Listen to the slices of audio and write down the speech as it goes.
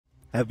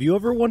Have you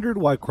ever wondered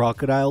why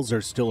crocodiles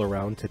are still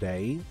around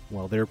today,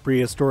 while their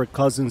prehistoric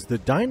cousins the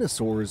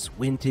dinosaurs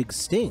went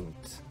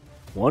extinct?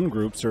 One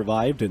group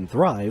survived and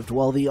thrived,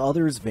 while the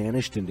others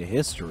vanished into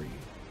history.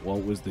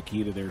 What was the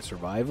key to their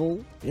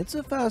survival? It's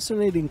a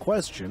fascinating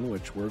question,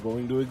 which we're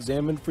going to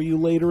examine for you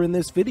later in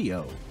this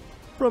video.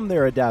 From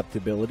their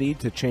adaptability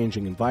to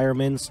changing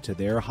environments, to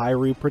their high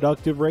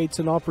reproductive rates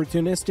and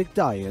opportunistic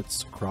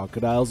diets,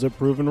 crocodiles have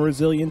proven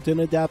resilient and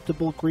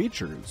adaptable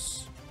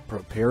creatures.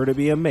 Prepare to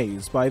be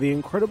amazed by the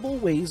incredible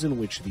ways in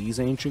which these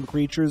ancient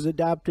creatures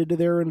adapted to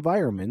their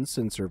environments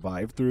and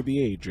survived through the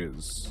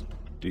ages.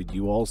 Did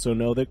you also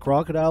know that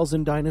crocodiles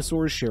and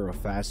dinosaurs share a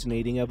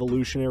fascinating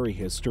evolutionary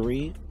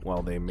history?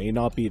 While they may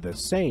not be the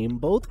same,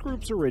 both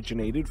groups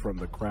originated from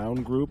the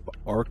crown group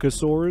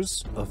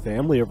Archosaurs, a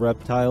family of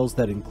reptiles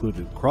that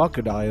included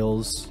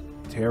crocodiles,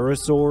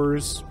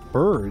 pterosaurs,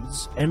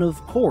 birds, and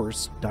of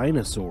course,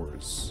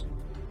 dinosaurs.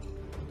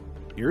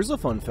 Here's a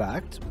fun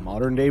fact: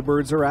 modern-day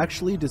birds are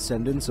actually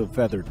descendants of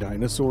feathered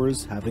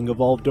dinosaurs, having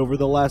evolved over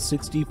the last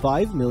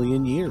 65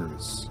 million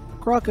years.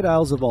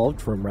 Crocodiles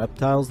evolved from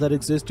reptiles that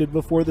existed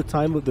before the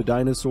time of the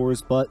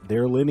dinosaurs, but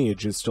their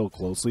lineage is still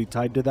closely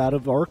tied to that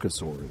of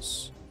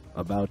Archosaurs.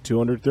 About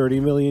 230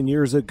 million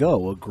years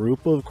ago, a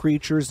group of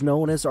creatures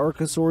known as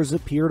Archosaurs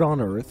appeared on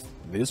Earth.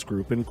 This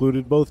group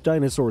included both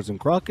dinosaurs and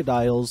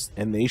crocodiles,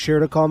 and they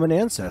shared a common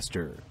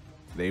ancestor.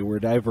 They were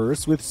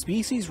diverse, with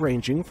species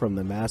ranging from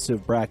the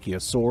massive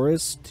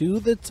Brachiosaurus to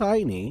the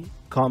tiny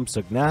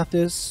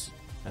Compsognathus.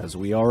 As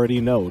we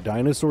already know,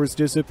 dinosaurs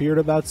disappeared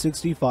about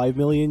 65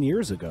 million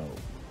years ago.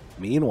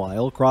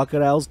 Meanwhile,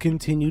 crocodiles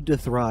continued to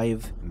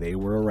thrive. They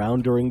were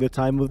around during the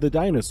time of the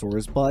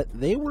dinosaurs, but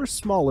they were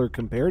smaller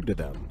compared to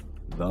them,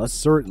 thus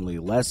certainly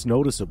less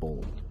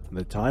noticeable.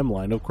 The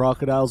timeline of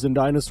crocodiles and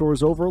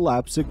dinosaurs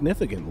overlaps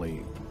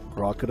significantly.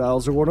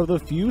 Crocodiles are one of the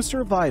few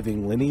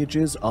surviving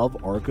lineages of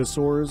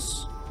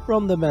Archosaurs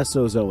from the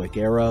Mesozoic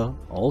era,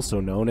 also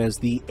known as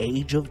the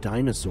Age of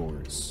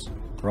Dinosaurs.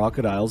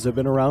 Crocodiles have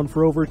been around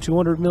for over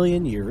 200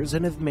 million years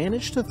and have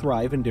managed to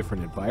thrive in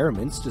different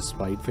environments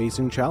despite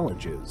facing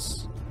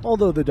challenges.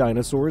 Although the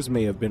dinosaurs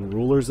may have been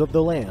rulers of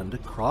the land,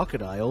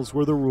 crocodiles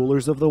were the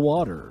rulers of the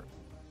water.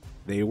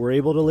 They were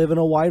able to live in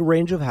a wide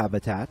range of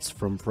habitats,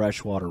 from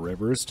freshwater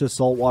rivers to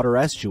saltwater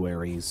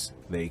estuaries.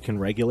 They can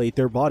regulate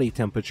their body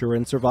temperature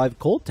and survive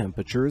cold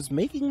temperatures,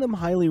 making them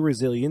highly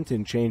resilient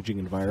in changing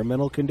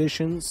environmental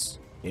conditions.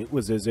 It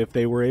was as if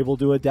they were able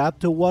to adapt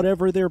to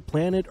whatever their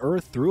planet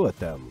Earth threw at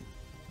them.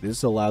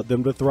 This allowed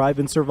them to thrive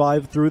and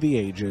survive through the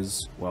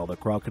ages. While the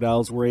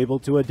crocodiles were able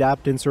to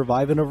adapt and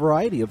survive in a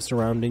variety of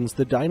surroundings,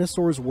 the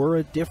dinosaurs were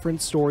a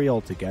different story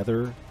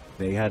altogether.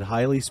 They had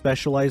highly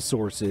specialized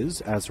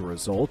sources. As a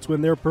result,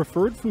 when their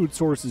preferred food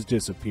sources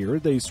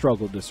disappeared, they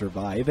struggled to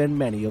survive and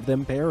many of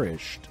them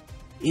perished.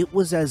 It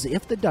was as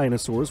if the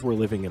dinosaurs were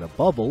living in a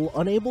bubble,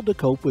 unable to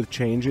cope with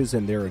changes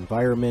in their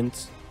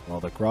environment, while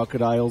the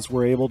crocodiles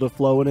were able to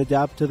flow and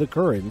adapt to the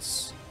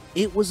currents.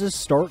 It was a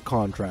stark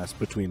contrast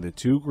between the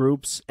two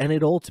groups, and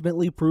it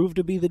ultimately proved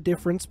to be the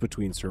difference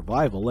between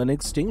survival and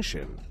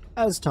extinction.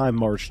 As time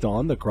marched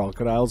on, the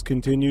crocodiles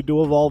continued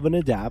to evolve and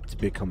adapt,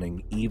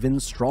 becoming even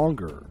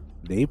stronger.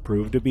 They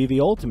proved to be the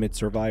ultimate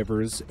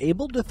survivors,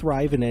 able to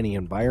thrive in any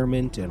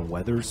environment and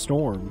weather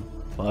storm.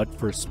 But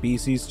for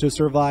species to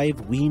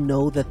survive, we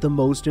know that the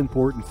most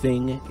important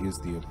thing is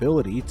the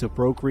ability to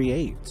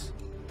procreate.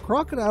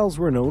 Crocodiles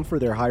were known for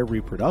their high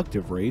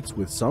reproductive rates,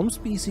 with some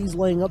species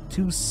laying up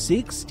to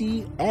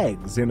 60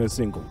 eggs in a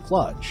single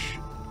clutch.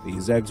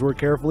 These eggs were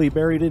carefully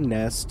buried in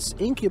nests,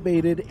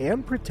 incubated,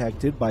 and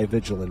protected by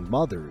vigilant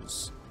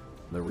mothers.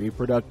 The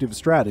reproductive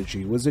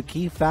strategy was a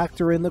key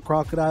factor in the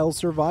crocodile's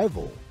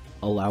survival,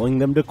 allowing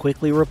them to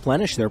quickly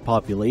replenish their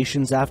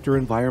populations after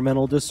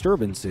environmental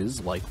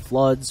disturbances like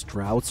floods,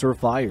 droughts, or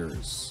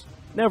fires.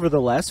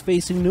 Nevertheless,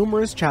 facing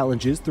numerous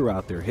challenges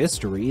throughout their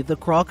history, the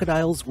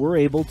crocodiles were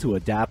able to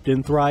adapt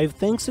and thrive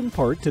thanks in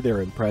part to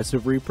their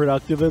impressive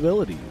reproductive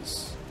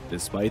abilities.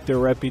 Despite their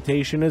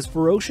reputation as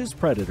ferocious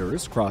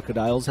predators,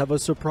 crocodiles have a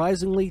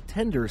surprisingly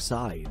tender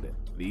side.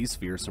 These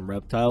fearsome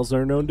reptiles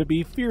are known to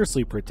be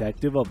fiercely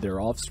protective of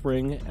their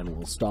offspring and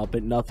will stop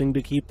at nothing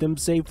to keep them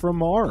safe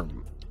from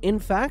harm. In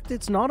fact,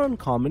 it's not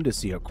uncommon to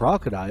see a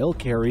crocodile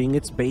carrying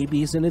its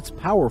babies in its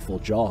powerful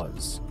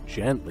jaws,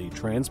 gently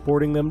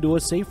transporting them to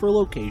a safer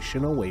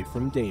location away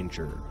from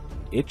danger.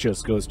 It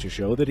just goes to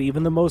show that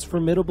even the most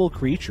formidable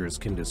creatures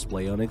can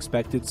display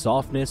unexpected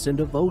softness and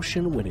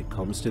devotion when it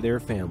comes to their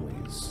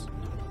families.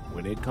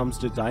 When it comes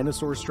to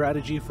dinosaur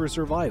strategy for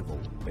survival,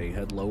 they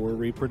had lower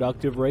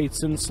reproductive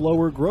rates and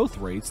slower growth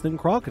rates than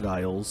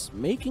crocodiles,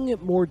 making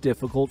it more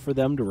difficult for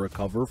them to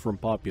recover from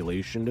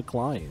population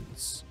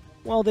declines.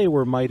 While they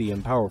were mighty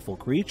and powerful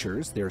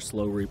creatures, their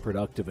slow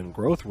reproductive and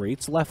growth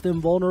rates left them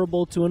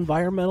vulnerable to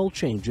environmental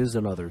changes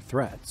and other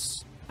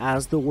threats.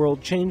 As the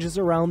world changes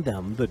around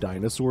them, the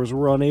dinosaurs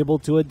were unable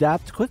to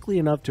adapt quickly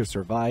enough to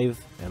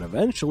survive, and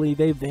eventually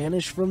they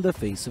vanished from the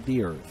face of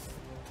the earth.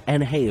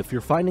 And hey, if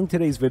you're finding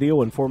today's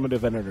video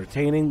informative and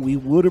entertaining, we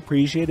would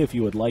appreciate if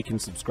you would like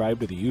and subscribe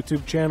to the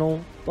YouTube channel.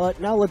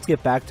 But now let's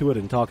get back to it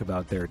and talk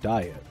about their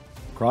diet.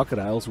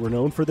 Crocodiles were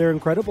known for their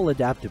incredible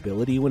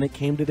adaptability when it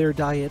came to their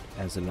diet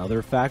as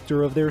another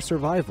factor of their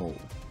survival.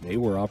 They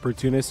were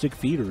opportunistic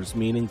feeders,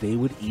 meaning they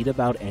would eat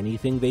about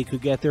anything they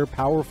could get their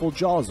powerful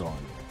jaws on: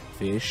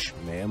 fish,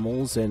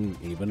 mammals,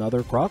 and even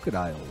other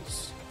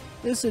crocodiles.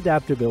 This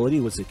adaptability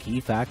was a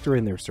key factor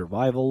in their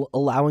survival,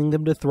 allowing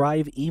them to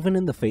thrive even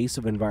in the face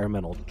of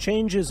environmental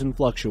changes and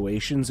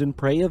fluctuations in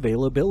prey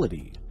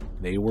availability.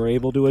 They were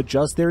able to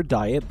adjust their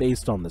diet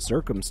based on the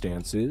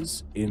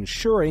circumstances,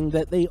 ensuring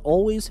that they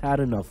always had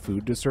enough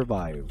food to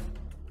survive.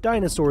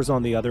 Dinosaurs,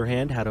 on the other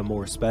hand, had a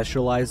more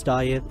specialized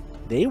diet.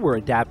 They were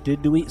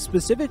adapted to eat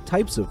specific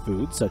types of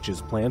food, such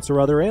as plants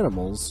or other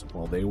animals.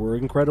 While they were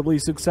incredibly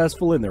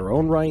successful in their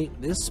own right,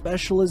 this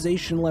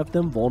specialization left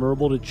them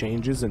vulnerable to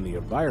changes in the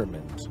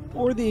environment,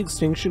 or the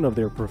extinction of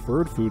their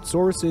preferred food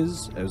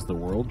sources. As the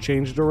world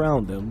changed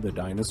around them, the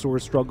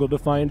dinosaurs struggled to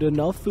find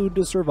enough food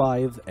to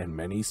survive, and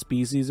many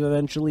species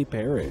eventually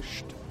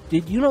perished.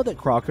 Did you know that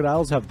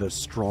crocodiles have the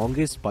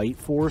strongest bite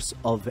force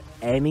of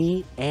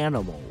any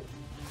animal?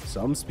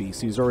 Some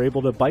species are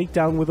able to bite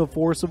down with a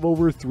force of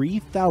over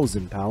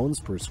 3,000 pounds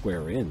per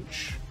square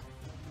inch.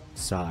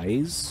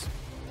 Size?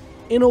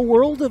 In a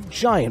world of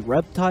giant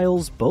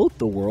reptiles, both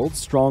the world's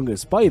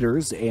strongest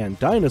biters and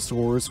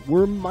dinosaurs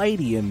were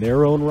mighty in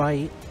their own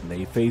right.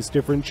 They faced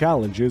different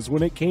challenges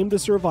when it came to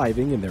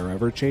surviving in their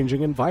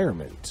ever-changing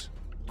environment.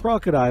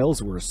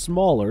 Crocodiles were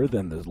smaller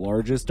than the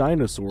largest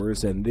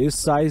dinosaurs, and this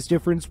size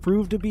difference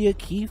proved to be a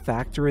key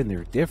factor in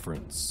their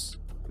difference.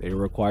 They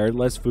required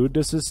less food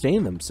to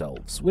sustain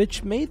themselves,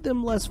 which made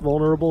them less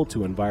vulnerable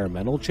to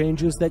environmental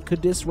changes that could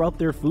disrupt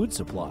their food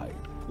supply.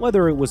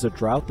 Whether it was a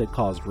drought that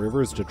caused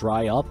rivers to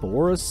dry up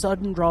or a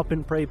sudden drop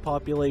in prey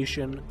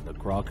population, the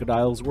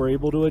crocodiles were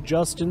able to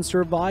adjust and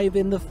survive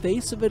in the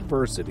face of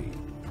adversity.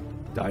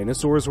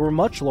 Dinosaurs were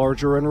much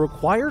larger and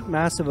required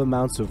massive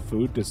amounts of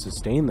food to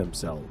sustain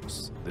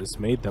themselves. This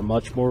made them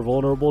much more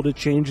vulnerable to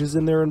changes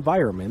in their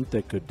environment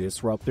that could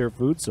disrupt their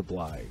food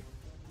supply.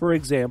 For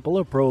example,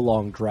 a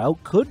prolonged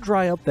drought could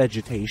dry up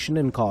vegetation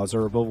and cause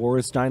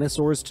herbivorous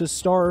dinosaurs to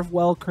starve,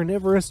 while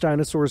carnivorous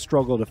dinosaurs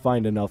struggle to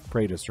find enough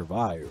prey to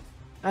survive.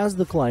 As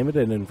the climate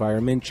and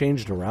environment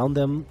changed around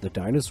them, the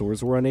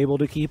dinosaurs were unable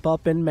to keep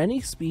up and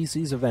many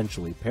species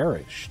eventually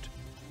perished.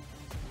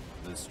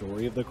 The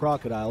story of the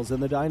crocodiles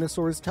and the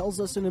dinosaurs tells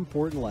us an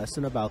important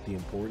lesson about the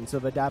importance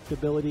of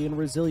adaptability and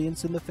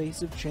resilience in the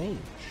face of change.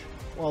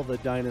 While the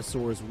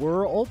dinosaurs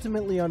were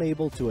ultimately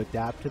unable to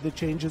adapt to the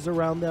changes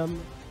around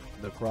them,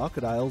 the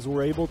crocodiles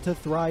were able to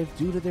thrive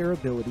due to their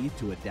ability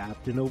to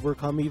adapt and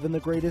overcome even the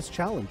greatest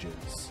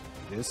challenges.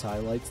 This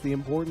highlights the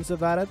importance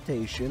of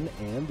adaptation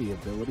and the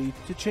ability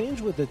to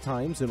change with the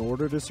times in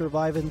order to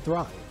survive and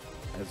thrive.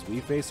 As we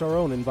face our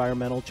own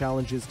environmental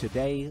challenges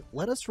today,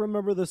 let us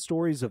remember the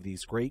stories of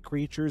these great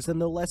creatures and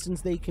the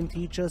lessons they can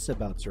teach us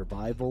about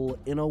survival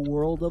in a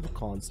world of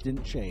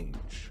constant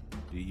change.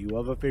 Do you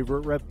have a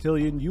favorite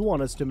reptilian you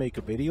want us to make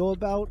a video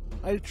about?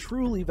 I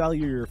truly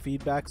value your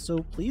feedback, so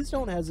please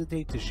don't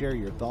hesitate to share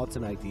your thoughts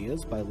and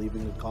ideas by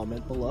leaving a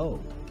comment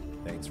below.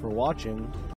 Thanks for watching.